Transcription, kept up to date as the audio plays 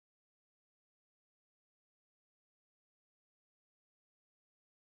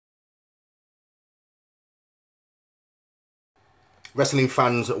Wrestling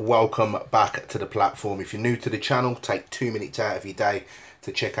fans, welcome back to the platform. If you're new to the channel, take 2 minutes out of your day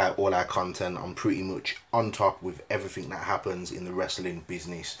to check out all our content. I'm pretty much on top with everything that happens in the wrestling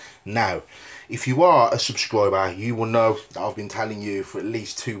business. Now, if you are a subscriber, you will know that I've been telling you for at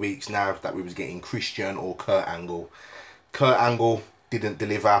least 2 weeks now that we was getting Christian or Kurt Angle. Kurt Angle didn't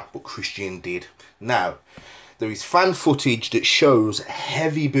deliver, but Christian did. Now, there is fan footage that shows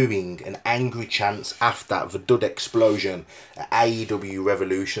heavy booing and angry chants after the dud explosion at AEW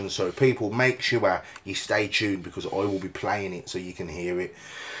Revolution. So people, make sure you stay tuned because I will be playing it so you can hear it.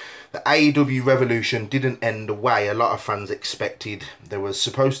 The AEW Revolution didn't end the way a lot of fans expected. There was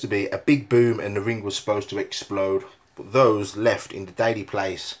supposed to be a big boom and the ring was supposed to explode. But those left in the daily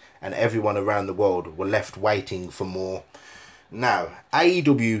place and everyone around the world were left waiting for more. Now,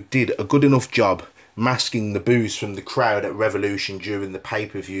 AEW did a good enough job masking the boos from the crowd at Revolution during the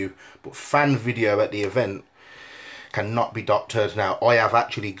pay-per-view, but fan video at the event cannot be doctored. Now, I have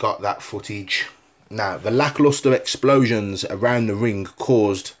actually got that footage. Now, the lackluster explosions around the ring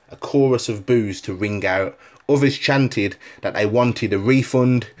caused a chorus of boos to ring out. Others chanted that they wanted a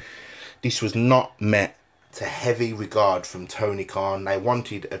refund. This was not met to heavy regard from Tony Khan. They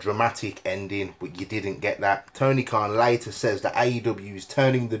wanted a dramatic ending, but you didn't get that. Tony Khan later says that AEW is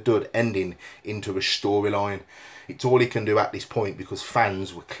turning the dud ending into a storyline. It's all he can do at this point because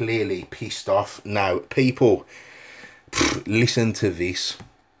fans were clearly pissed off. Now, people, listen to this.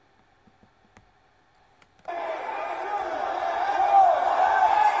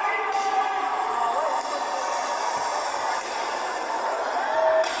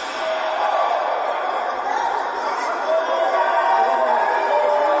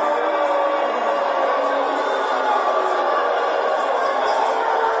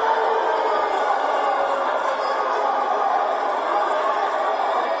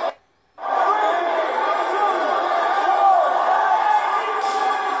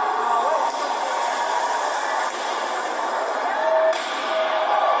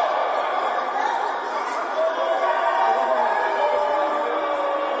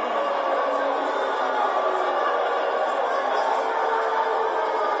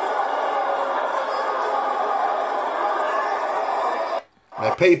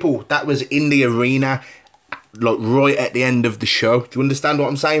 Now, people, that was in the arena, like right at the end of the show. Do you understand what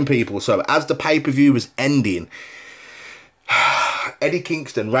I'm saying, people? So, as the pay-per-view was ending, Eddie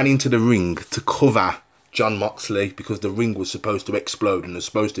Kingston ran into the ring to cover Jon Moxley because the ring was supposed to explode and there's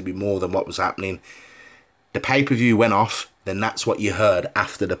supposed to be more than what was happening. The pay-per-view went off, then that's what you heard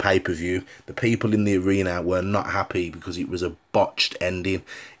after the pay-per-view. The people in the arena were not happy because it was a botched ending.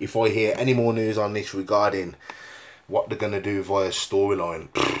 If I hear any more news on this regarding what they're going to do via storyline,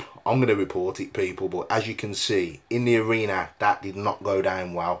 I'm going to report it, people. But as you can see, in the arena, that did not go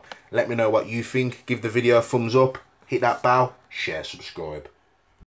down well. Let me know what you think. Give the video a thumbs up, hit that bell, share, subscribe.